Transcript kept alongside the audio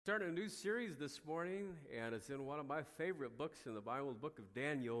Starting a new series this morning, and it's in one of my favorite books in the Bible, the book of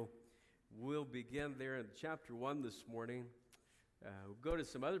Daniel. We'll begin there in chapter 1 this morning. We'll go to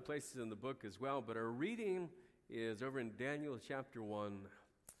some other places in the book as well, but our reading is over in Daniel chapter 1.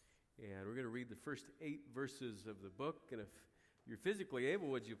 And we're going to read the first 8 verses of the book. And if you're physically able,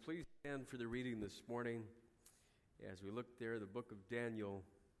 would you please stand for the reading this morning as we look there, the book of Daniel,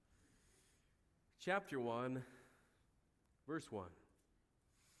 chapter 1, verse 1.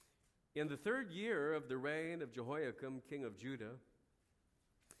 In the 3rd year of the reign of Jehoiakim, king of Judah,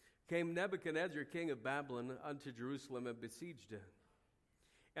 came Nebuchadnezzar, king of Babylon, unto Jerusalem and besieged it.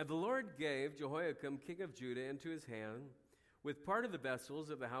 And the Lord gave Jehoiakim, king of Judah, into his hand, with part of the vessels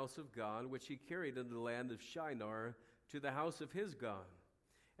of the house of God, which he carried into the land of Shinar, to the house of his God.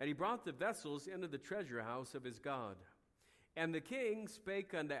 And he brought the vessels into the treasure house of his God. And the king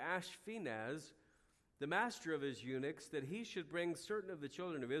spake unto Ashpenaz, the master of his eunuchs, that he should bring certain of the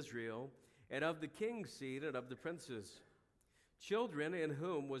children of Israel, and of the king's seed, and of the princes, children in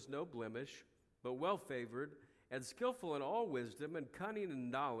whom was no blemish, but well-favored, and skillful in all wisdom, and cunning in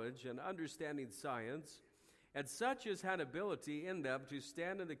knowledge, and understanding science, and such as had ability in them to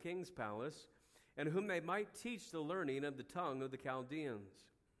stand in the king's palace, and whom they might teach the learning and the tongue of the Chaldeans.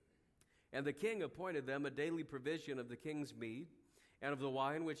 And the king appointed them a daily provision of the king's meat, and of the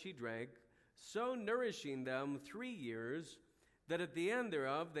wine which he drank, so nourishing them 3 years, that at the end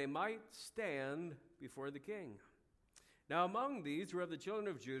thereof they might stand before the king. Now among these were of the children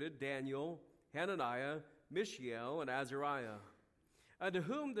of Judah Daniel, Hananiah, Mishael, and Azariah, unto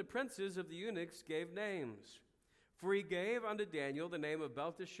whom the princes of the eunuchs gave names. For he gave unto Daniel the name of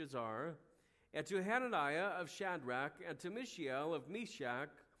Belteshazzar, and to Hananiah of Shadrach, and to Mishael of Meshach,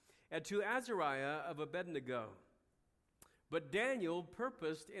 and to Azariah of Abednego. But Daniel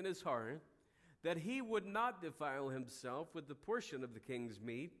purposed in his heart that he would not defile himself with the portion of the king's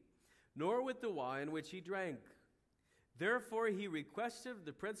meat, nor with the wine which he drank. Therefore he requested of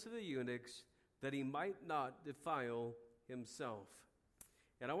the prince of the eunuchs that he might not defile himself.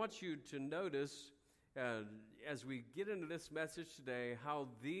 And I want you to notice, as we get into this message today, how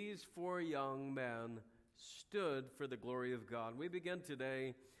these 4 young men stood for the glory of God. We begin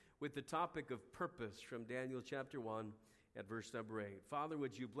today with the topic of purpose from Daniel chapter 1 at verse number 8. Father,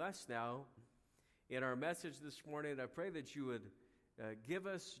 would you bless now in our message this morning? I pray that you would give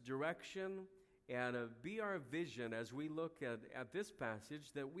us direction and be our vision as we look at this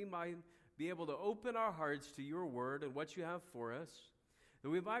passage, that we might be able to open our hearts to your word and what you have for us, that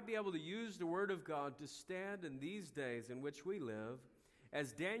we might be able to use the word of God to stand in these days in which we live,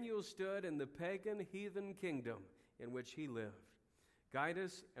 as Daniel stood in the pagan heathen kingdom in which he lived. Guide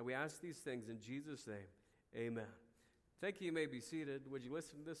us, and we ask these things in Jesus' name. Amen. Thank you. You may be seated. Would you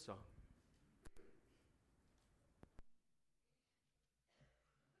listen to this song?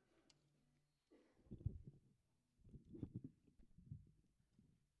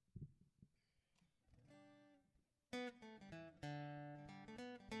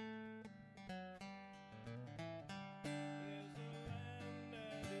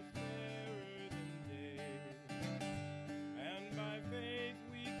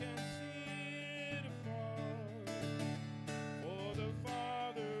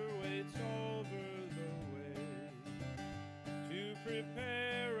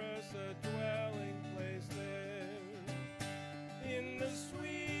 Prepare us a dwelling place there, in the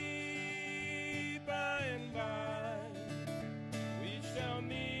sweet by and by. We shall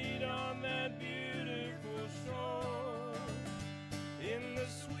meet on that beautiful shore, in the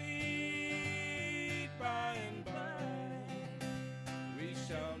sweet by and by. We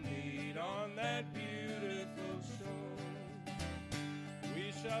shall meet on that beautiful shore.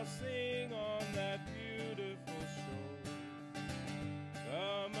 We shall sing on that beautiful shore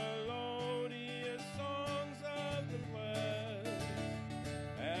the melodious songs of the blessed,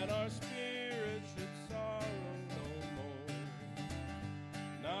 and our spirit should sorrow no more.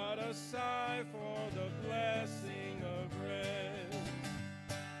 Not a sigh for the blessing of rest,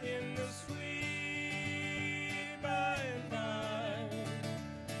 in the sweet by and by.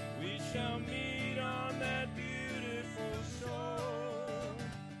 We shall meet on that beautiful shore,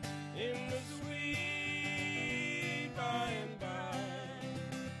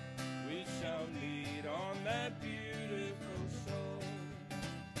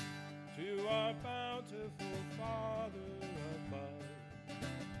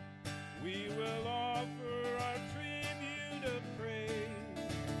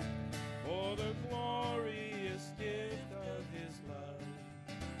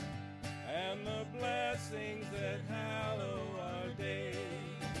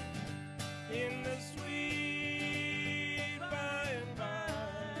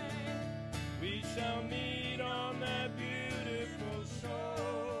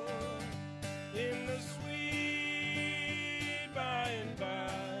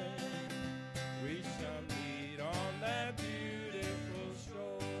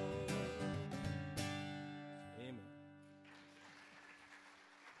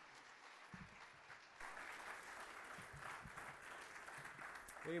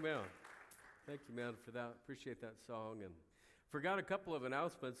 Amen. Thank you, man, for that. Appreciate that song. And forgot a couple of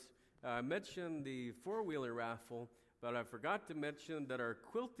announcements. I mentioned the four-wheeler raffle, but I forgot to mention that our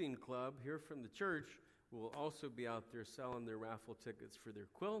quilting club here from the church will also be out there selling their raffle tickets for their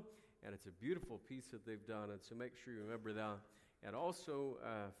quilt, and it's a beautiful piece that they've done, and so make sure you remember that. And also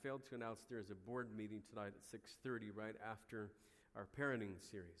failed to announce there is a board meeting tonight at 6:30 right after our parenting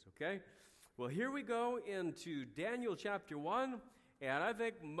series, okay? Well, here we go into Daniel chapter 1, and I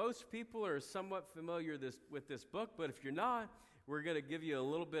think most people are somewhat familiar with this book, but if you're not, we're going to give you a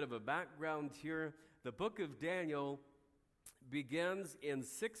little bit of a background here. The book of Daniel begins in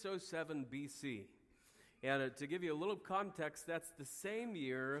 607 BC. And to give you a little context, that's the same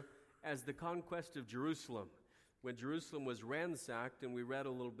year as the conquest of Jerusalem, when Jerusalem was ransacked, and we read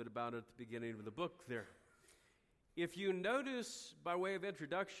a little bit about it at the beginning of the book there. If you notice, by way of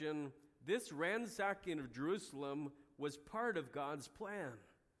introduction, this ransacking of Jerusalem was part of God's plan.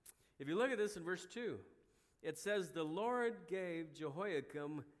 If you look at this in verse 2, it says, "The Lord gave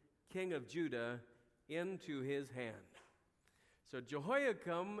Jehoiakim, king of Judah, into his hand." So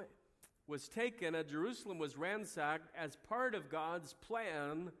Jehoiakim was taken, and Jerusalem was ransacked as part of God's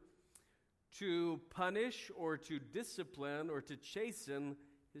plan to punish or to discipline or to chasten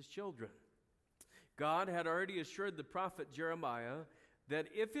his children. God had already assured the prophet Jeremiah that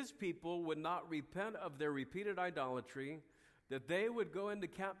if his people would not repent of their repeated idolatry, that they would go into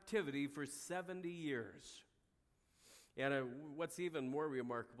captivity for 70 years. And what's even more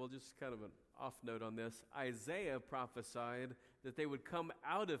remarkable, just kind of an off note on this, Isaiah prophesied that they would come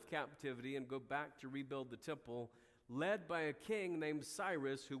out of captivity and go back to rebuild the temple, led by a king named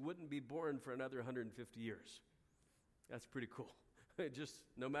Cyrus who wouldn't be born for another 150 years. That's pretty cool. Just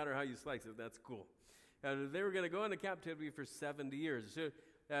no matter how you slice it, that's cool. They were going to go into captivity for 70 years. So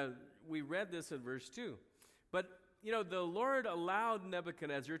we read this in verse 2. But the Lord allowed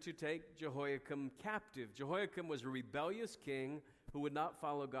Nebuchadnezzar to take Jehoiakim captive. Jehoiakim was a rebellious king who would not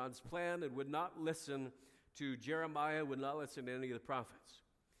follow God's plan and would not listen to Jeremiah, would not listen to any of the prophets.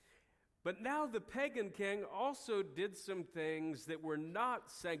 But now the pagan king also did some things that were not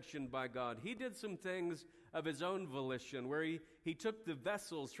sanctioned by God. He did some things of his own volition, where he took the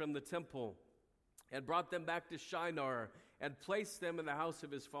vessels from the temple and brought them back to Shinar and placed them in the house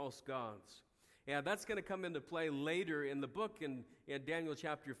of his false gods. And that's going to come into play later in the book in Daniel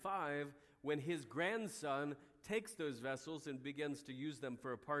chapter 5, when his grandson takes those vessels and begins to use them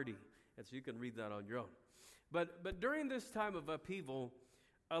for a party. And so you can read that on your own. But during this time of upheaval,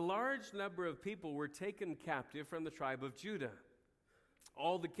 a large number of people were taken captive from the tribe of Judah.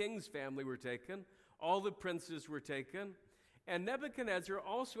 All the king's family were taken. All the princes were taken. And Nebuchadnezzar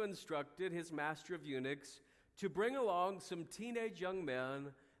also instructed his master of eunuchs to bring along some teenage young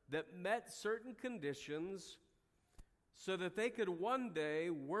men that met certain conditions so that they could one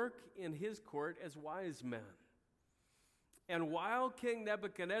day work in his court as wise men. And while King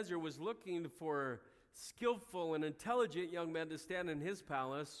Nebuchadnezzar was looking for skillful and intelligent young men to stand in his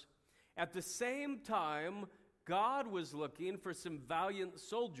palace, at the same time, God was looking for some valiant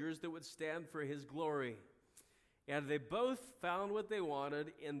soldiers that would stand for his glory. And they both found what they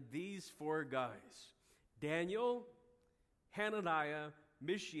wanted in these four guys: Daniel, Hananiah,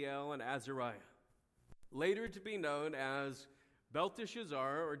 Mishael, and Azariah, later to be known as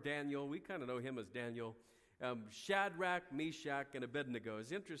Belteshazzar, or Daniel. We kind of know him as Daniel. Shadrach, Meshach, and Abednego.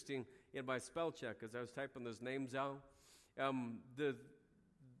 It's interesting in my spell check as I was typing those names out.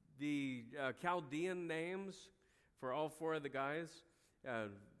 The Chaldean names for all four of the guys,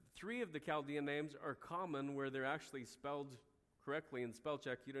 three of the Chaldean names are common where they're actually spelled correctly in spell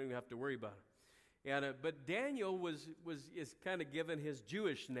check. You don't even have to worry about it. But Daniel is kind of given his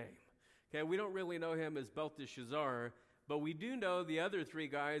Jewish name. Okay, we don't really know him as Belteshazzar, but we do know the other three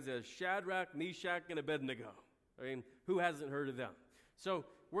guys as Shadrach, Meshach, and Abednego. I mean, who hasn't heard of them? So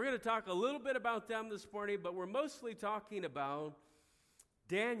we're going to talk a little bit about them this morning, but we're mostly talking about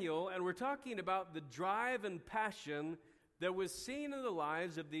Daniel, and we're talking about the drive and passion that was seen in the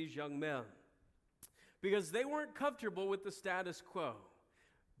lives of these young men. Because they weren't comfortable with the status quo.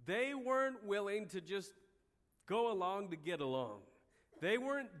 They weren't willing to just go along to get along. They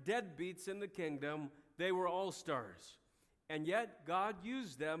weren't deadbeats in the kingdom. They were all-stars. And yet, God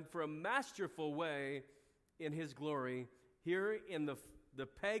used them for a masterful way in his glory here in the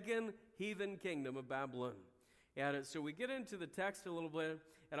pagan, heathen kingdom of Babylon. And so we get into the text a little bit,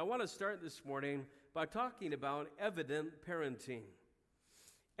 and I want to start this morning by talking about evident parenting.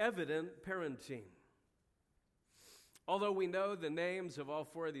 Evident parenting. Although we know the names of all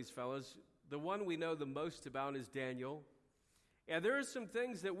four of these fellows, the one we know the most about is Daniel. And there are some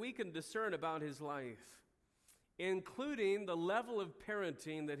things that we can discern about his life. including the level of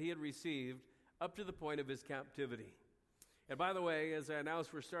parenting that he had received up to the point of his captivity. And by the way, as I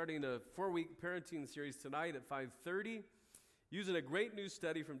announced, we're starting a 4-week parenting series tonight at 5:30, using a great new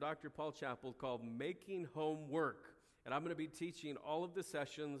study from Dr. Paul Chappell called Making Home Work. And I'm going to be teaching all of the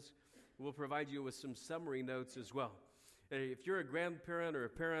sessions. We'll provide you with some summary notes as well. If you're a grandparent or a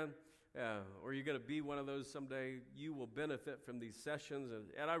parent, or you're going to be one of those someday, you will benefit from these sessions,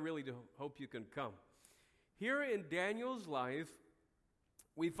 and I really do hope you can come. Here in Daniel's life,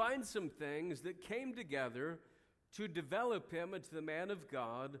 we find some things that came together to develop him into the man of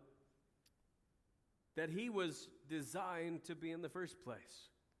God that he was designed to be in the first place.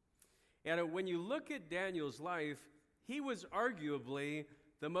 And when you look at Daniel's life, he was arguably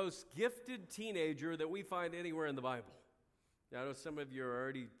the most gifted teenager that we find anywhere in the Bible. Now, I know some of you are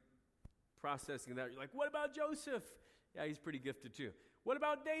already processing that. You're like, what about Joseph? Yeah, he's pretty gifted too. What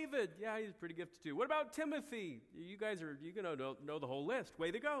about David? Yeah, he's pretty gifted too. What about Timothy? You guys are, you're going to know the whole list. Way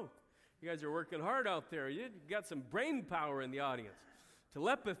to go. You guys are working hard out there. You got some brain power in the audience.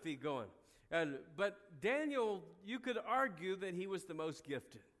 Telepathy going. But Daniel, you could argue that he was the most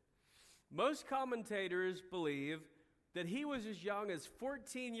gifted. Most commentators believe that he was as young as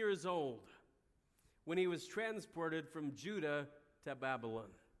 14 years old when he was transported from Judah to Babylon.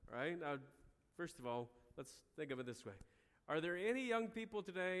 Right? Now, first of all, let's think of it this way. Are there any young people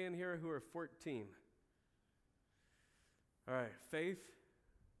today in here who are 14? All right, Faith.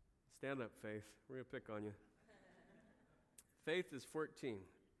 Stand up, Faith. We're going to pick on you. Faith is 14,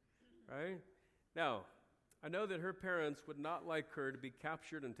 right? Now, I know that her parents would not like her to be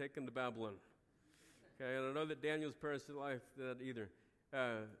captured and taken to Babylon. Okay, and I know that Daniel's parents didn't like that either.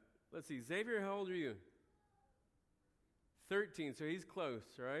 Let's see, Xavier, how old are you? 13, so he's close,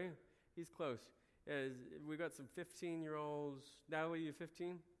 right? He's close. We got some 15-year-olds. Natalie, you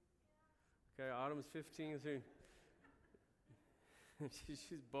 15? Okay, Autumn's 15. So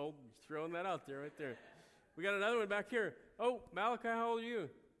she's bold, throwing that out there, right there. We got another one back here. Oh, Malachi, how old are you?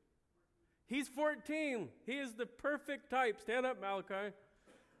 He's 14. He is the perfect type. Stand up, Malachi.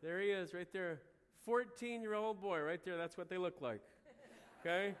 There he is, right there. 14-year-old boy, right there. That's what they look like.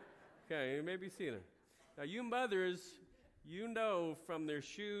 Okay? Okay, you may be seeing it. Now, you mothers, you know from their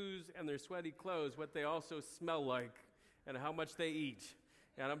shoes and their sweaty clothes what they also smell like and how much they eat.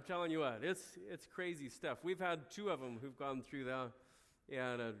 And I'm telling you what, it's crazy stuff. We've had 2 of them who've gone through that.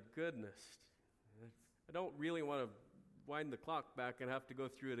 And goodness, I don't really want to wind the clock back and have to go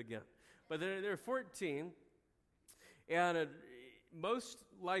through it again. But they're 14, and most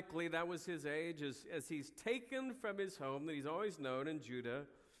likely that was his age as he's taken from his home that he's always known in Judah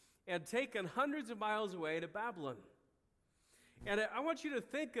and taken hundreds of miles away to Babylon. And I want you to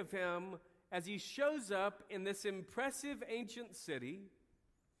think of him as he shows up in this impressive ancient city.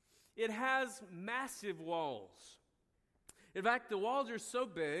 It has massive walls. In fact, the walls are so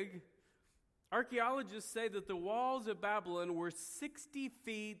big, archaeologists say that the walls of Babylon were 60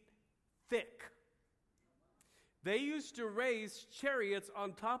 feet thick. They used to race chariots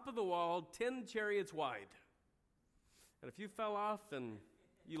on top of the wall, 10 chariots wide. And if you fell off, then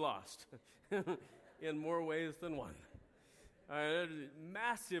you lost in more ways than one.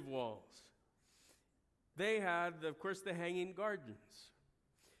 Massive walls. They had, of course, the Hanging Gardens.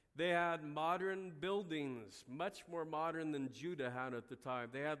 They had modern buildings, much more modern than Judah had at the time.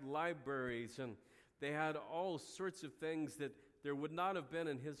 They had libraries, and they had all sorts of things that there would not have been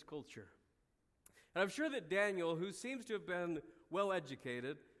in his culture. And I'm sure that Daniel, who seems to have been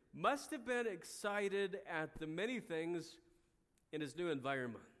well-educated, must have been excited at the many things in his new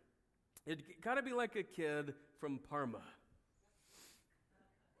environment. It got to be like a kid from Parma.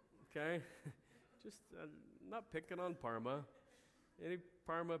 Okay? Just not picking on Parma. Any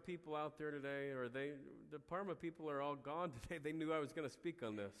Parma people out there today, the Parma people are all gone today. They knew I was going to speak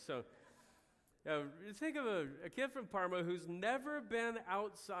on this. So think of a kid from Parma who's never been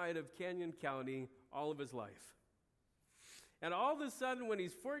outside of Canyon County all of his life. And all of a sudden, when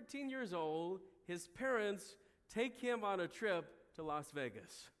he's 14 years old, his parents take him on a trip to Las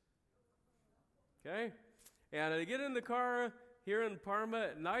Vegas. Okay? And they get in the car here in Parma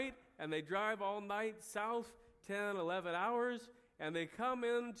at night, and they drive all night south, 10, 11 hours, and they come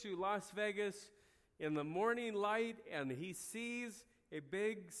into Las Vegas in the morning light, and he sees a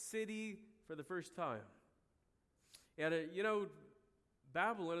big city for the first time. And,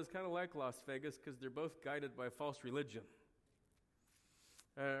 Babylon is kind of like Las Vegas because they're both guided by false religion.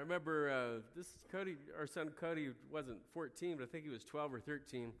 I remember our son Cody wasn't 14, but I think he was 12 or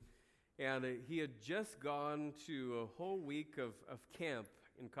 13. And he had just gone to a whole week of camp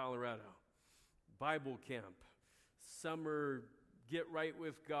in Colorado, Bible camp, summer get right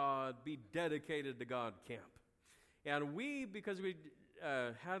with God, be dedicated to God camp. And we, because we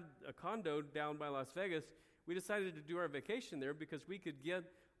had a condo down by Las Vegas, we decided to do our vacation there because we could get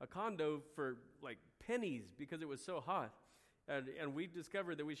a condo for like pennies because it was so hot. And we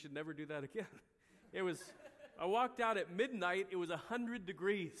discovered that we should never do that again. I walked out at midnight, it was 100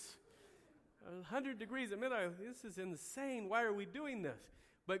 degrees. 100 degrees at midnight. This is insane. Why are we doing this?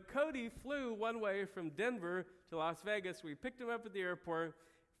 But Cody flew one way from Denver to Las Vegas. We picked him up at the airport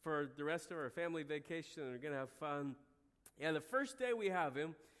for the rest of our family vacation, and we're going to have fun. And the first day we have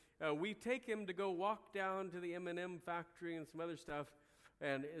him, we take him to go walk down to the M&M factory and some other stuff,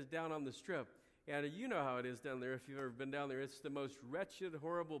 and is down on the Strip. And you know how it is down there if you've ever been down there. It's the most wretched,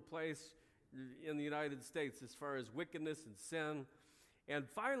 horrible place in the United States as far as wickedness and sin. And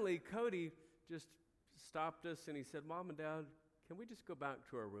finally, Cody just stopped us and he said, "Mom and Dad, can we just go back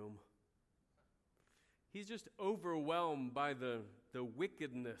to our room?" He's just overwhelmed by the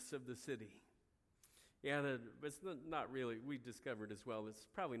wickedness of the city. And it's not really, we discovered as well, it's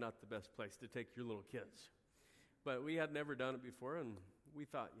probably not the best place to take your little kids. But we had never done it before, and we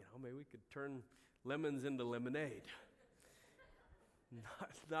thought, maybe we could turn lemons into lemonade.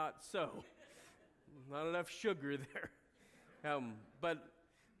 Not so. Not enough sugar there. But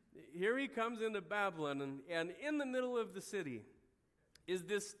here he comes into Babylon, and in the middle of the city is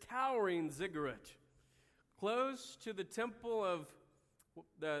this towering ziggurat, close to the temple of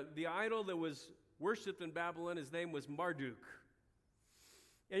the idol that was worshipped in Babylon. His name was Marduk.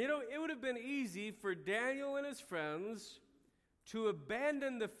 And it would have been easy for Daniel and his friends to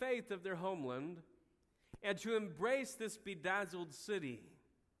abandon the faith of their homeland and to embrace this bedazzled city.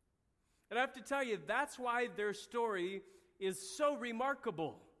 And I have to tell you, that's why their story is so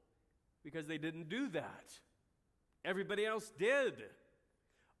remarkable, because they didn't do that. Everybody else did.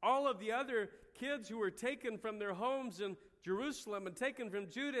 All of the other kids who were taken from their homes in Jerusalem and taken from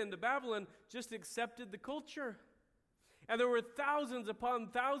Judah into Babylon just accepted the culture. And there were thousands upon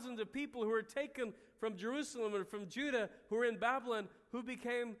thousands of people who were taken from Jerusalem and from Judah who were in Babylon, who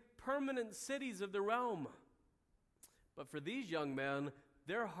became permanent cities of the realm. But for these young men,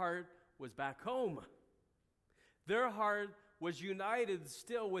 their heart was back home. Their heart was united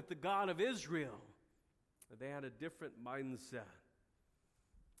still with the God of Israel. They had a different mindset.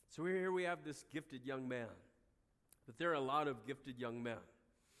 So here we have this gifted young man. But there are a lot of gifted young men.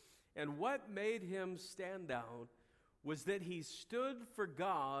 And what made him stand out was that he stood for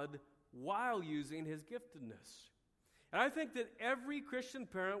God while using his giftedness. And I think that every Christian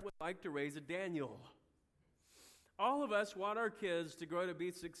parent would like to raise a Daniel. All of us want our kids to grow to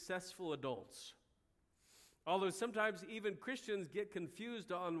be successful adults. Although sometimes even Christians get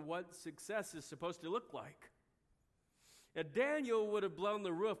confused on what success is supposed to look like. And Daniel would have blown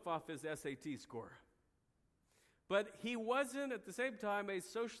the roof off his SAT score. But he wasn't, at the same time, a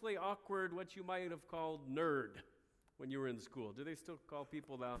socially awkward, what you might have called nerd when you were in school. Do they still call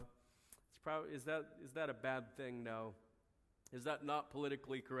people that? Is that a bad thing now? Is that not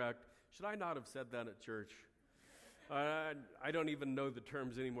politically correct? Should I not have said that at church? I don't even know the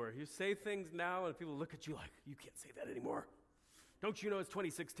terms anymore. You say things now and people look at you like, you can't say that anymore. Don't you know it's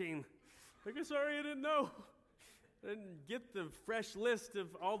 2016? Like, I'm sorry, I didn't know. I didn't get the fresh list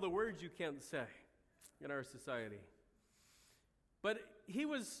of all the words you can't say in our society. But he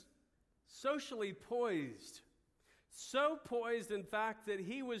was socially poised. So poised, in fact, that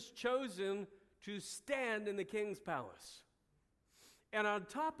he was chosen to stand in the king's palace. And on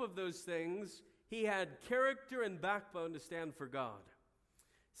top of those things, he had character and backbone to stand for God.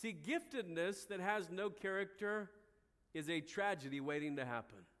 See, giftedness that has no character is a tragedy waiting to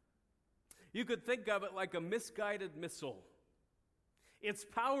happen. You could think of it like a misguided missile. It's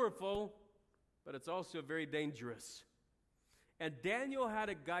powerful, but it's also very dangerous. And Daniel had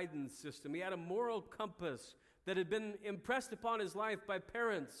a guidance system. He had a moral compass that had been impressed upon his life by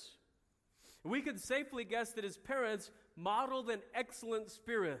parents. We could safely guess that his parents modeled an excellent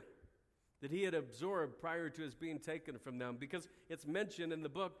spirit that he had absorbed prior to his being taken from them, because it's mentioned in the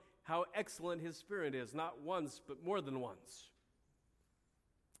book how excellent his spirit is, not once, but more than once.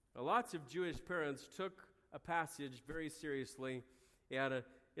 Now, lots of Jewish parents took a passage very seriously, and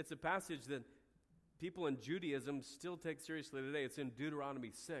it's a passage that people in Judaism still take seriously today. It's in Deuteronomy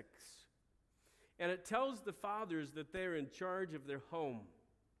 6. And it tells the fathers that they are in charge of their home,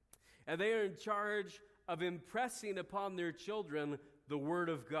 and they are in charge of impressing upon their children the Word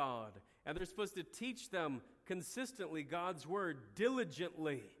of God. And they're supposed to teach them consistently God's Word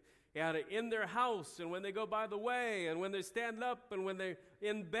diligently, and in their house, and when they go by the way, and when they stand up, and when they're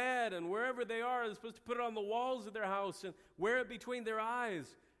in bed, and wherever they are. They're supposed to put it on the walls of their house and wear it between their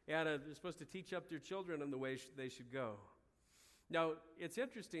eyes. And they're supposed to teach up their children in the way they should go. Now, it's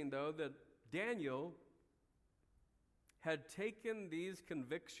interesting, though, that Daniel had taken these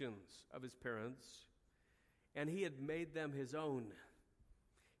convictions of his parents and he had made them his own.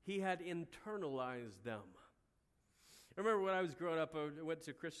 He had internalized them. I remember when I was growing up, I went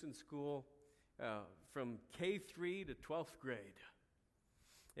to Christian school from K3 to 12th grade.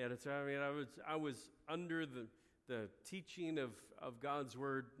 And I was under the teaching of God's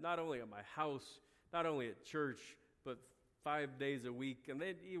Word, not only at my house, not only at church, but 5 days a week. And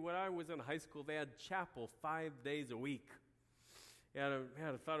when I was in high school, they had chapel 5 days a week. And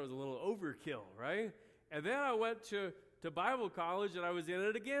I thought it was a little overkill, right? And then I went to Bible college, and I was in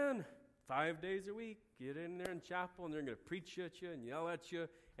it again 5 days a week. Get in there in chapel, and they're going to preach at you and yell at you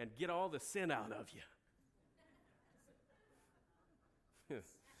and get all the sin out of you. It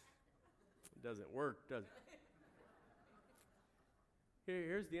doesn't work, does it?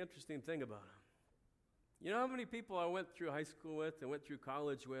 Here's the interesting thing about it. You know how many people I went through high school with and went through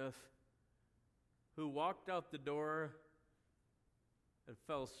college with who walked out the door and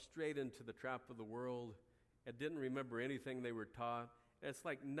fell straight into the trap of the world and didn't remember anything they were taught? It's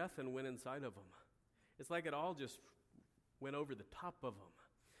like nothing went inside of them. It's like it all just went over the top of them.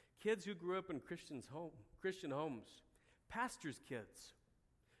 Kids who grew up in Christian homes, pastors' kids,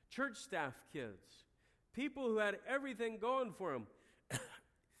 church staff kids, people who had everything going for them.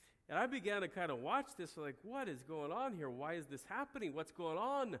 And I began to kind of watch this like, what is going on here? Why is this happening? What's going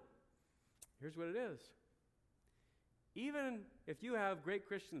on? Here's what it is. Even if you have great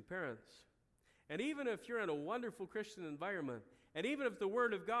Christian parents, and even if you're in a wonderful Christian environment, and even if the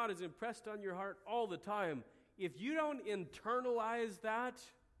Word of God is impressed on your heart all the time, if you don't internalize that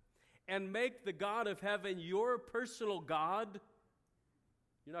and make the God of heaven your personal God,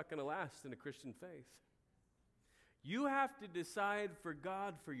 you're not going to last in a Christian faith. You have to decide for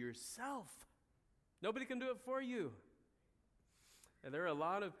God for yourself. Nobody can do it for you. And there are a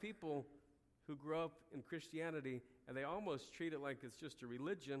lot of people who grow up in Christianity and they almost treat it like it's just a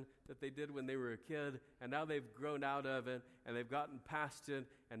religion that they did when they were a kid, and now they've grown out of it and they've gotten past it,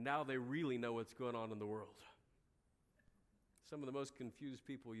 and now they really know what's going on in the world. Some of the most confused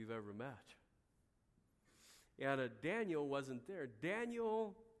people you've ever met. And Daniel wasn't there.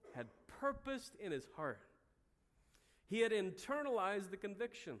 Daniel had purposed in his heart. He had internalized the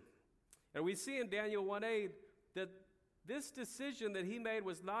conviction. And we see in Daniel 1:8 that this decision that he made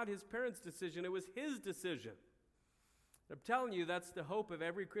was not his parents' decision, it was his decision. I'm telling you, that's the hope of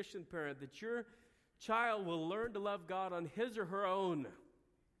every Christian parent, that your child will learn to love God on his or her own.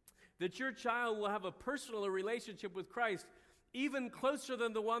 That your child will have a personal relationship with Christ, even closer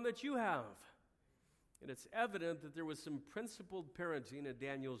than the one that you have. And it's evident that there was some principled parenting in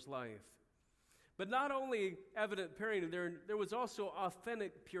Daniel's life. But not only evident parenting, there was also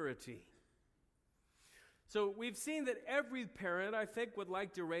authentic purity. So we've seen that every parent, I think, would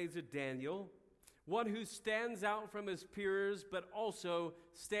like to raise a Daniel, one who stands out from his peers, but also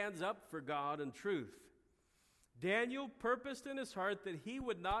stands up for God and truth. Daniel purposed in his heart that he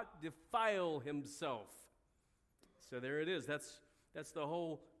would not defile himself. So there it is. That's the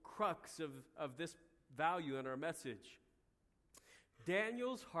whole crux of this value in our message.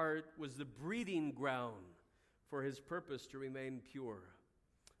 Daniel's heart was the breeding ground for his purpose to remain pure.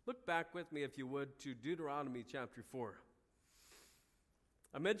 Look back with me, if you would, to Deuteronomy chapter 4.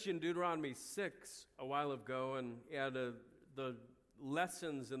 I mentioned Deuteronomy 6 a while ago, and the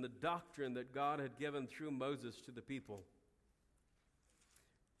lessons and the doctrine that God had given through Moses to the people.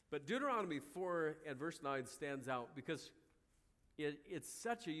 But Deuteronomy 4 and verse 9 stands out because it's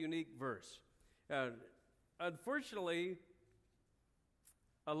such a unique verse. Unfortunately,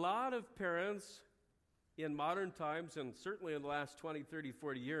 a lot of parents in modern times, and certainly in the last 20, 30,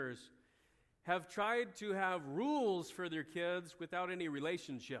 40 years, have tried to have rules for their kids without any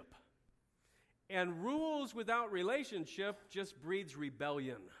relationship. And rules without relationship just breeds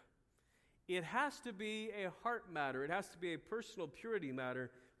rebellion. It has to be a heart matter. It has to be a personal purity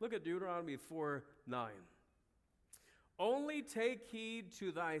matter. Look at Deuteronomy 4:9. Only take heed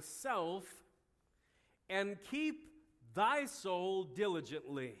to thyself and keep thy soul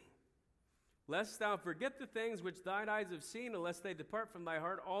diligently, lest thou forget the things which thine eyes have seen, and lest they depart from thy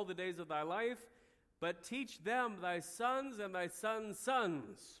heart all the days of thy life, but teach them thy sons and thy sons'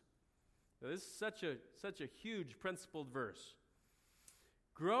 sons. Now, this is such a huge principled verse.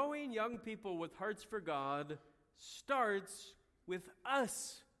 Growing young people with hearts for God starts with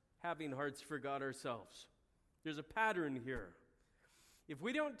us having hearts for God ourselves. There's a pattern here. If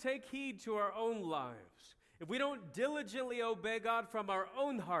we don't take heed to our own lives, if we don't diligently obey God from our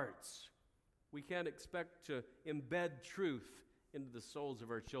own hearts, we can't expect to embed truth into the souls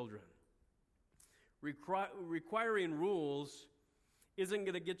of our children. Requiring rules isn't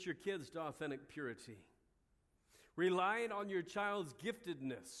going to get your kids to authentic purity. Relying on your child's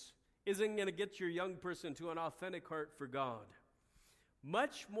giftedness isn't going to get your young person to an authentic heart for God.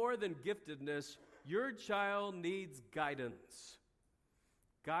 Much more than giftedness, your child needs guidance.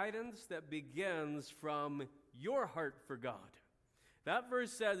 Guidance that begins from your heart for God. That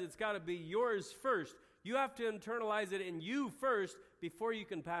verse says it's got to be yours first. You have to internalize it in you first before you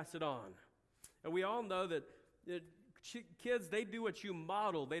can pass it on. And we all know that kids, they do what you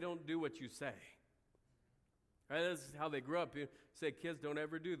model. They don't do what you say. Right? That's how they grew up. You say, kids, don't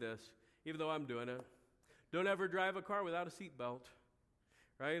ever do this, even though I'm doing it. Don't ever drive a car without a seatbelt.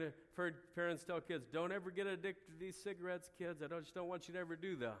 Right? I've heard parents tell kids, don't ever get addicted to these cigarettes, kids. I just don't want you to ever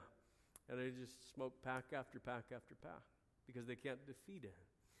do that. And they just smoke pack after pack after pack because they can't defeat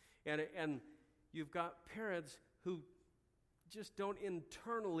it. And you've got parents who just don't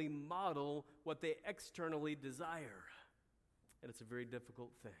internally model what they externally desire. And it's a very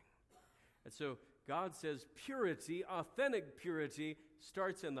difficult thing. And so God says purity, authentic purity,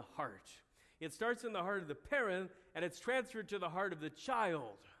 starts in the heart. It starts in the heart of the parent, and it's transferred to the heart of the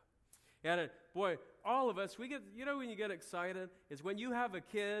child. And boy, all of us, we get, you know when you get excited? Is when you have a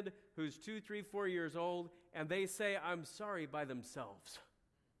kid who's 2, 3, 4 years old, and they say, I'm sorry by themselves.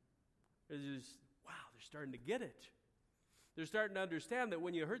 It's just, wow, they're starting to get it. They're starting to understand that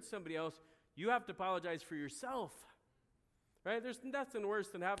when you hurt somebody else, you have to apologize for yourself. Right? There's nothing worse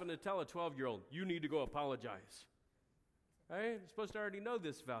than having to tell a 12-year-old, you need to go apologize. Right? You're supposed to already know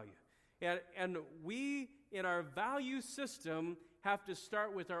this value. And we, in our value system, have to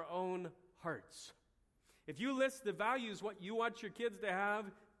start with our own hearts. If you list the values, what you want your kids to have,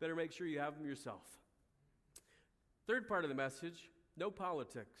 better make sure you have them yourself. Third part of the message, no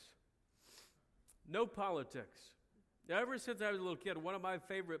politics. No politics. Now, ever since I was a little kid, one of my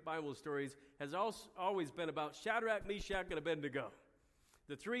favorite Bible stories has always been about Shadrach, Meshach, and Abednego,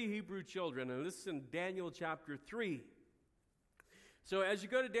 the 3 Hebrew children. And this is in Daniel chapter 3. So as you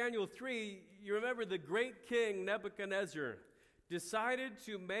go to Daniel 3, you remember the great king Nebuchadnezzar decided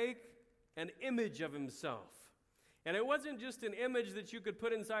to make an image of himself. And it wasn't just an image that you could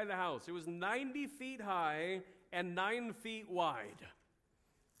put inside the house. It was 90 feet high and 9 feet wide.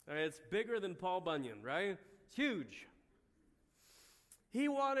 It's bigger than Paul Bunyan, right? It's huge. He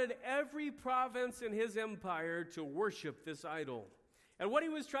wanted every province in his empire to worship this idol. And what he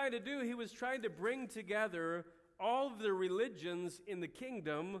was trying to do, he was trying to bring together all of the religions in the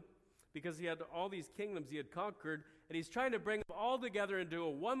kingdom, because he had all these kingdoms he had conquered, and he's trying to bring them all together into a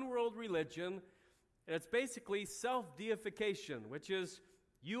one-world religion, and it's basically self-deification, which is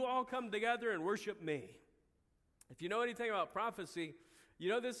you all come together and worship me. If you know anything about prophecy, you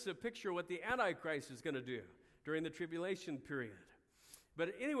know this is a picture of what the Antichrist is going to do during the tribulation period.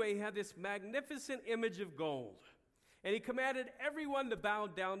 But anyway, he had this magnificent image of gold, and he commanded everyone to bow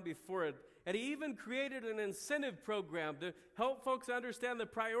down before it. And he even created an incentive program to help folks understand the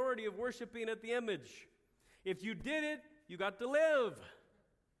priority of worshiping at the image. If you did it, you got to live.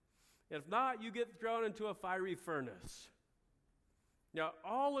 If not, you get thrown into a fiery furnace. Now,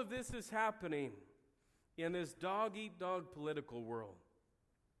 all of this is happening in this dog-eat-dog political world.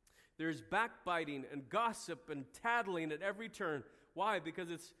 There's backbiting and gossip and tattling at every turn. Why? Because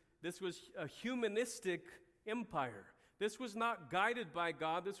this was a humanistic empire. This was not guided by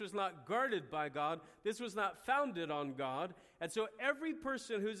God. This was not guarded by God. This was not founded on God. And so every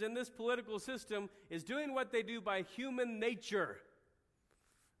person who's in this political system is doing what they do by human nature.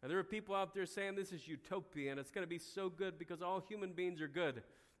 And there are people out there saying this is utopia and it's going to be so good because all human beings are good.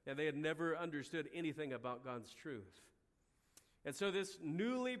 And they had never understood anything about God's truth. And so this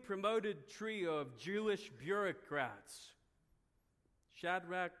newly promoted trio of Jewish bureaucrats,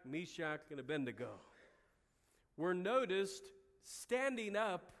 Shadrach, Meshach, and Abednego, were noticed standing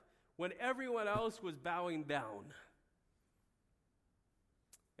up when everyone else was bowing down.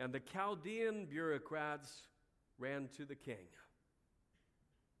 And the Chaldean bureaucrats ran to the king.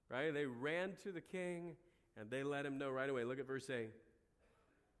 Right? They ran to the king and they let him know right away. Look at verse 8.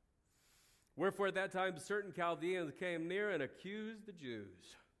 Wherefore at that time certain Chaldeans came near and accused the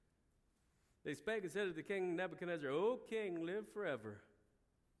Jews. They spake and said to the king Nebuchadnezzar, O king, live forever.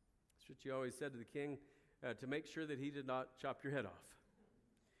 That's what you always said to the king, to make sure that he did not chop your head off.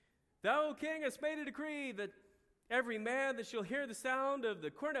 Thou, O king, hast made a decree that every man that shall hear the sound of the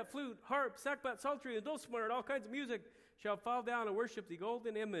cornet, flute, harp, sackbut, psaltery, and dulcimer, and all kinds of music, shall fall down and worship the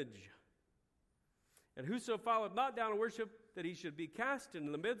golden image. And whoso falleth not down and worship, that he should be cast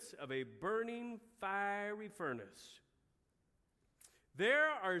into the midst of a burning fiery furnace. There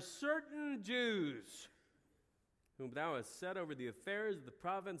are certain Jews whom thou hast set over the affairs of the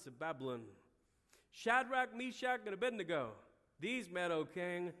province of Babylon, Shadrach, Meshach, and Abednego. These men, O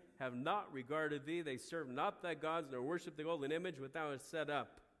king, have not regarded thee. They serve not thy gods, nor worship the golden image which thou hast set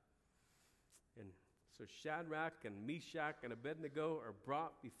up. And so Shadrach and Meshach and Abednego are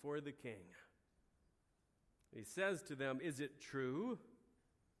brought before the king. He says to them, is it true?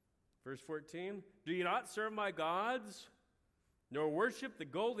 Verse 14, do you not serve my gods, nor worship the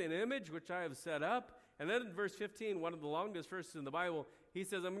golden image which I have set up? And then in verse 15, one of the longest verses in the Bible, he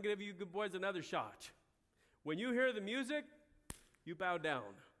says, I'm going to give you good boys another shot. When you hear the music, you bow down.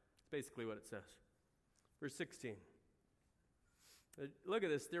 That's basically what it says. Verse 16. Look at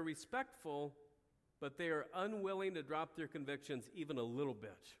this. They're respectful, but they are unwilling to drop their convictions even a little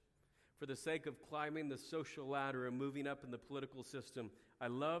bit for the sake of climbing the social ladder and moving up in the political system. I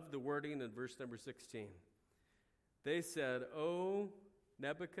love the wording in verse number 16. They said, O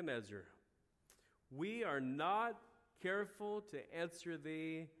Nebuchadnezzar, we are not careful to answer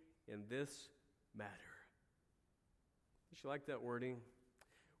thee in this matter. You like that wording?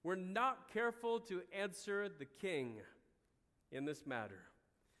 We're not careful to answer the king in this matter.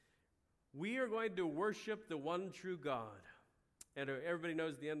 We are going to worship the one true God. And everybody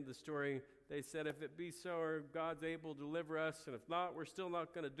knows the end of the story. They said, if it be so, or God's able to deliver us, and if not, we're still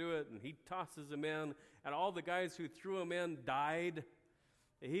not going to do it. And he tosses them in, and all the guys who threw him in died.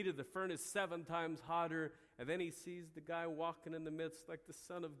 They heated the furnace 7 times hotter, and then he sees the guy walking in the midst like the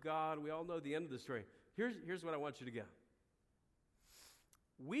Son of God. We all know the end of the story. Here's what I want you to get.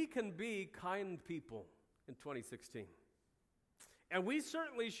 We can be kind people in 2016. And we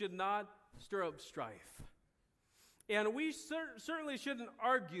certainly should not stir up strife. And we certainly shouldn't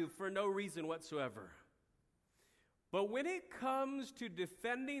argue for no reason whatsoever. But when it comes to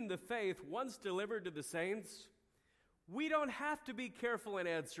defending the faith once delivered to the saints, we don't have to be careful in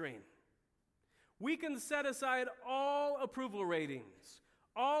answering. We can set aside all approval ratings,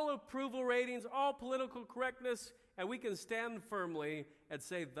 all political correctness, and we can stand firmly and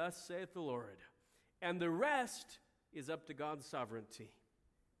say, thus saith the Lord. And the rest is up to God's sovereignty.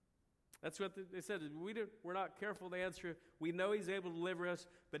 That's what they said. We're not careful to answer. We know he's able to deliver us,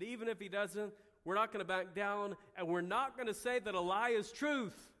 but even if he doesn't, we're not going to back down, and we're not going to say that a lie is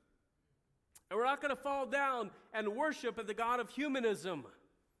truth. And we're not going to fall down and worship at the God of humanism.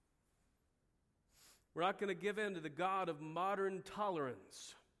 We're not going to give in to the God of modern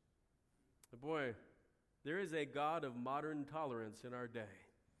tolerance. But boy, there is a God of modern tolerance in our day,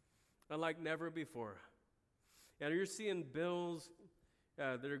 unlike never before. And you're seeing bills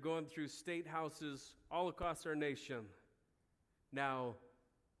that are going through state houses all across our nation now,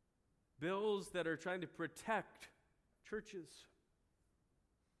 bills that are trying to protect churches.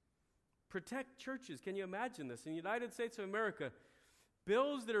 Protect churches. Can you imagine this? In the United States of America,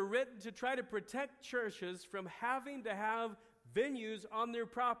 bills that are written to try to protect churches from having to have venues on their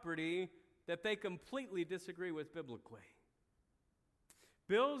property that they completely disagree with biblically.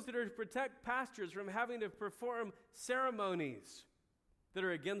 Bills that are to protect pastors from having to perform ceremonies that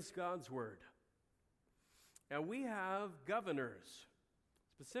are against God's word. And we have governors,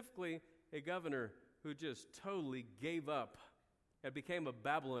 specifically a governor who just totally gave up and became a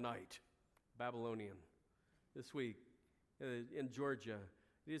Babylonian this week in Georgia.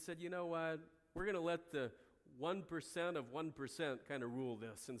 He said, you know what, we're going to let the 1% of 1% kind of rule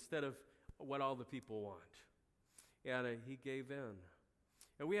this instead of what all the people want. And he gave in.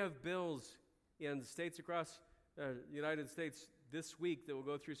 And we have bills in states across the United States this week that will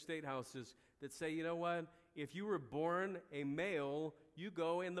go through state houses that say, you know what, if you were born a male, you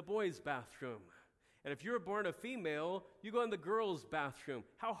go in the boys' bathroom. And if you were born a female, you go in the girls' bathroom.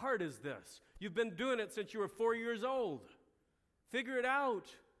 How hard is this? You've been doing it since you were 4 years old. Figure it out.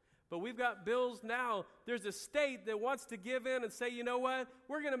 But we've got bills now. There's a state that wants to give in and say, you know what?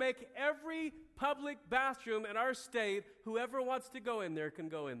 We're going to make every public bathroom in our state, whoever wants to go in there can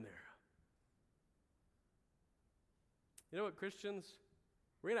go in there. You know what, Christians?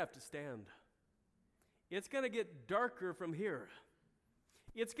 We're going to have to stand. It's going to get darker from here.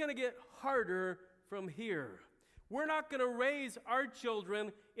 It's going to get harder from here. We're not going to raise our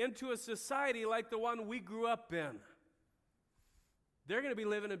children into a society like the one we grew up in. They're going to be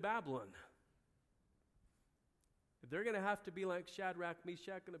living in Babylon. They're going to have to be like Shadrach,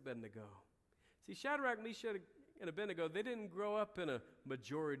 Meshach, and Abednego. See, Shadrach, Meshach, and Abednego, they didn't grow up in a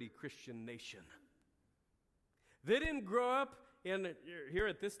majority Christian nation. They didn't grow up here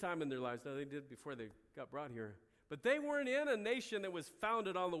at this time in their lives. No, they did before they got brought here. But they weren't in a nation that was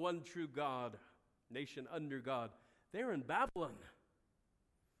founded on the one true God, nation under God. They were in Babylon.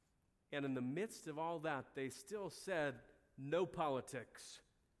 And in the midst of all that, they still said, no politics.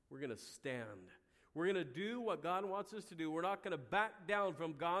 We're going to stand. We're going to do what God wants us to do. We're not going to back down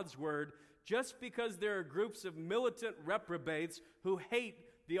from God's word just because there are groups of militant reprobates who hate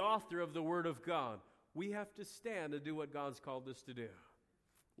the author of the word of God. We have to stand and do what God's called us to do.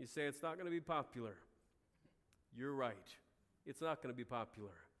 You say it's not going to be popular. You're right. It's not going to be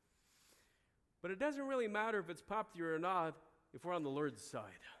popular. But it doesn't really matter if it's popular or not if we're on the Lord's side.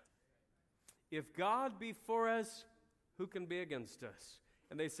 If God be for us, who can be against us?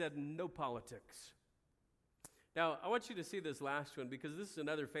 And they said, no politics. Now, I want you to see this last one because this is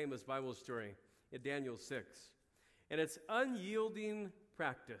another famous Bible story in Daniel 6. And it's unyielding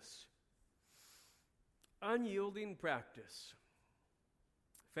practice. Unyielding practice.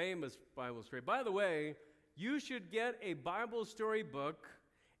 Famous Bible story. By the way, you should get a Bible story book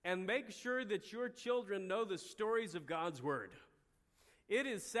and make sure that your children know the stories of God's Word. It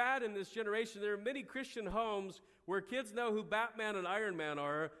is sad in this generation. There are many Christian homes where kids know who Batman and Iron Man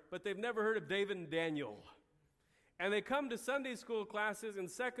are, but they've never heard of David and Daniel. And they come to Sunday school classes in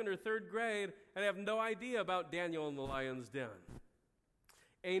 2nd or 3rd grade and have no idea about Daniel and the lion's den.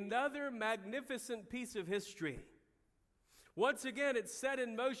 Another magnificent piece of history. Once again, it's set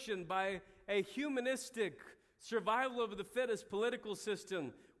in motion by a humanistic survival of the fittest political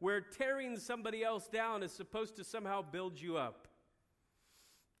system where tearing somebody else down is supposed to somehow build you up.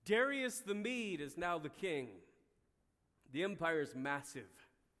 Darius the Mede is now the king. The empire is massive.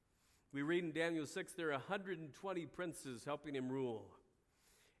 We read in Daniel 6 there are 120 princes helping him rule.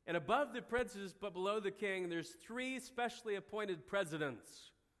 And above the princes, but below the king, there's 3 specially appointed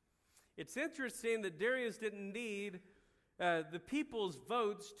presidents. It's interesting that Darius didn't need the people's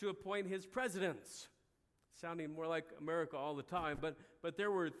votes to appoint his presidents. Sounding more like America all the time. But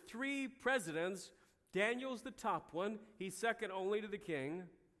there were 3 presidents. Daniel's the top one. He's second only to the king.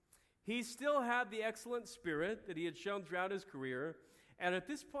 He still had the excellent spirit that he had shown throughout his career. And at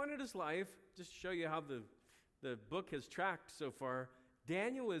this point in his life, just to show you how the book has tracked so far,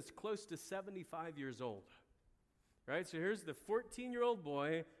 Daniel is close to 75 years old. Right? So here's the 14-year-old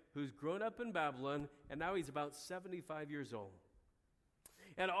boy who's grown up in Babylon, and now he's about 75 years old.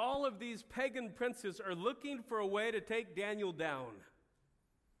 And all of these pagan princes are looking for a way to take Daniel down.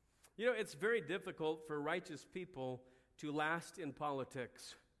 You know, it's very difficult for righteous people to last in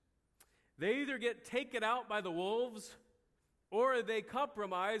politics. They either get taken out by the wolves or they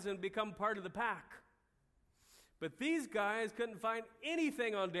compromise and become part of the pack. But these guys couldn't find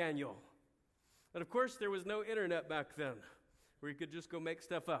anything on Daniel. And of course, there was no internet back then where you could just go make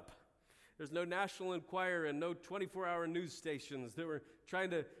stuff up. There's no National Enquirer and no 24-hour news stations that were trying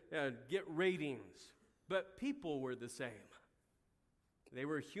to get ratings. But people were the same. They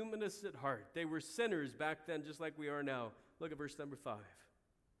were humanists at heart. They were sinners back then, just like we are now. Look at verse number 5.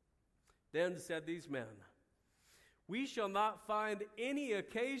 Then said these men, we shall not find any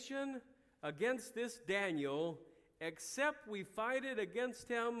occasion against this Daniel, except we find it against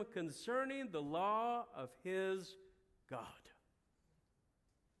him concerning the law of his God.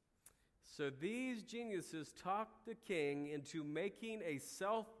 So these geniuses talked the king into making a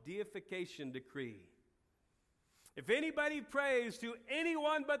self-deification decree. If anybody prays to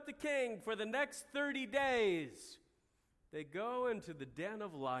anyone but the king for the next 30 days, they go into the den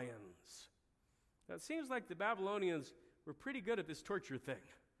of lions. Now, it seems like the Babylonians were pretty good at this torture thing,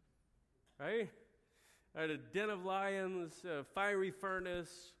 right? At a den of lions, a fiery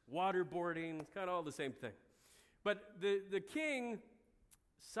furnace, waterboarding, it's kind of all the same thing. But the king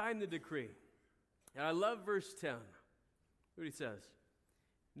signed the decree. And I love verse 10. What he says.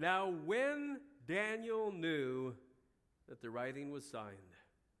 Now when Daniel knew that the writing was signed,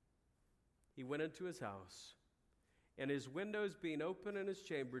 he went into his house, and his windows being open in his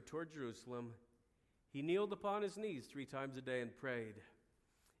chamber toward Jerusalem, he kneeled upon his knees 3 times a day and prayed,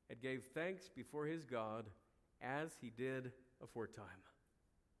 and gave thanks before his God as he did aforetime.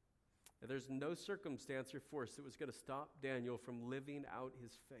 And there's no circumstance or force that was going to stop Daniel from living out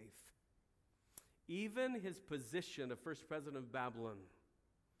his faith. Even his position of first president of Babylon.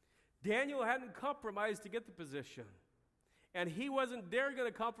 Daniel hadn't compromised to get the position. And he wasn't going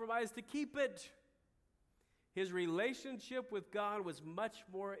to compromise to keep it. His relationship with God was much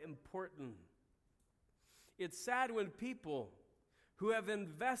more important. It's sad when people who have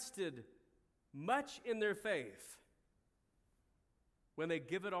invested much in their faith, when they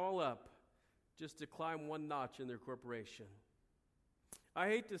give it all up just to climb one notch in their corporation. I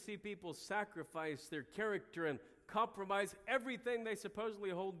hate to see people sacrifice their character and compromise everything they supposedly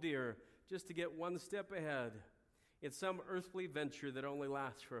hold dear just to get one step ahead in some earthly venture that only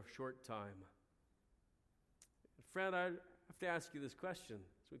lasts for a short time. Friend, I have to ask you this question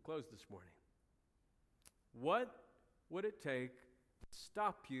as we close this morning. What would it take to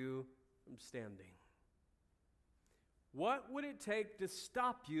stop you from standing? What would it take to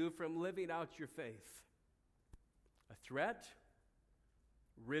stop you from living out your faith? A threat?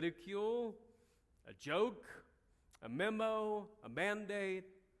 Ridicule? A joke? A memo? A mandate?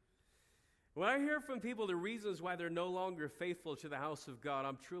 When I hear from people the reasons why they're no longer faithful to the house of God,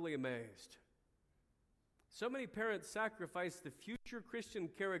 I'm truly amazed. So many parents sacrifice the future Christian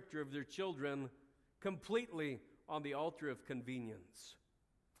character of their children completely on the altar of convenience.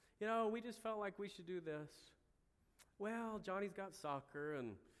 You know, we just felt like we should do this. Well, Johnny's got soccer,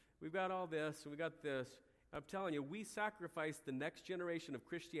 and we've got all this, and we got this. I'm telling you, we sacrifice the next generation of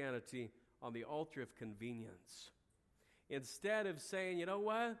Christianity on the altar of convenience. Instead of saying, you know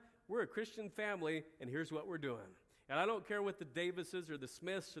what? We're a Christian family, and here's what we're doing. And I don't care what the Davises or the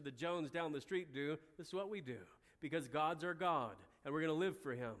Smiths or the Jones down the street do. This is what we do. Because God's our God, and we're going to live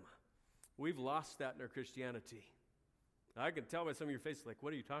for Him. We've lost that in our Christianity. I can tell by some of your faces, like,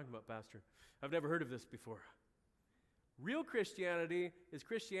 what are you talking about, Pastor? I've never heard of this before. Real Christianity is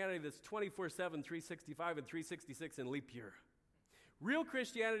Christianity that's 24/7, 365, and 366 in leap year. Real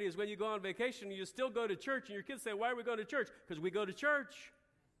Christianity is when you go on vacation and you still go to church, and your kids say, why are we going to church? Because we go to church.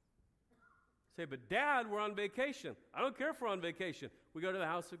 Say, but Dad, we're on vacation. I don't care if we're on vacation. We go to the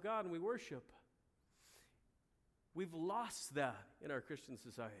house of God and we worship. We've lost that in our Christian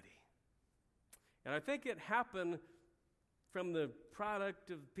society. And I think it happened from the product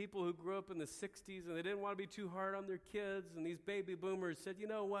of people who grew up in the 60s and they didn't want to be too hard on their kids, and these baby boomers said, you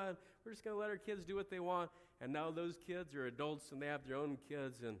know what, we're just going to let our kids do what they want. And now those kids are adults and they have their own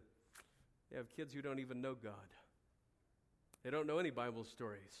kids, and they have kids who don't even know God. They don't know any Bible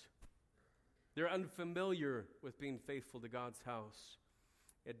stories. They're unfamiliar with being faithful to God's house.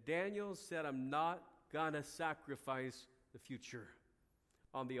 And Daniel said, I'm not going to sacrifice the future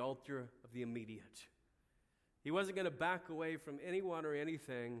on the altar of the immediate. He wasn't going to back away from anyone or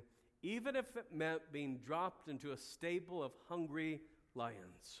anything, even if it meant being dropped into a stable of hungry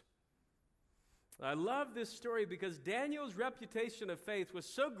lions. I love this story because Daniel's reputation of faith was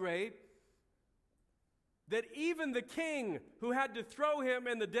so great that even the king who had to throw him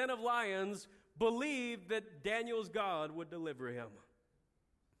in the den of lions believed that Daniel's God would deliver him.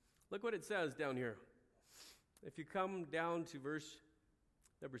 Look what it says down here. If you come down to verse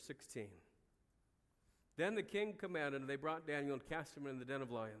number 16. Then the king commanded, and they brought Daniel and cast him in the den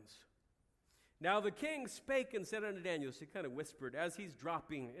of lions. Now the king spake and said unto Daniel, so he kind of whispered as he's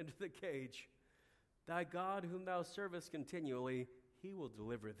dropping into the cage, thy God whom thou servest continually, he will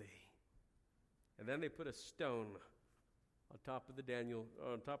deliver thee. And then they put a stone on top of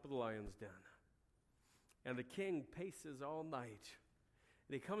the lion's den. And the king paces all night.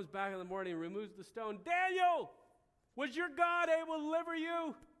 And he comes back in the morning and removes the stone. Daniel, was your God able to deliver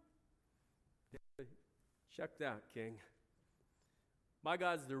you? Check that, king. My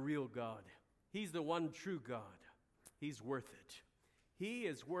God's the real God. He's the one true God. He's worth it. He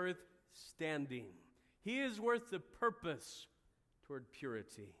is worth standing. He is worth the purpose toward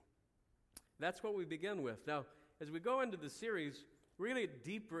purity. That's what we begin with. Now, as we go into the series, we're going to get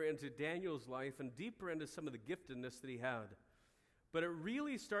deeper into Daniel's life and deeper into some of the giftedness that he had. But it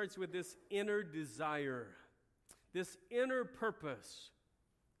really starts with this inner desire, this inner purpose.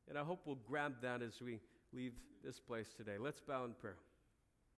 And I hope we'll grab that as we leave this place today. Let's bow in prayer.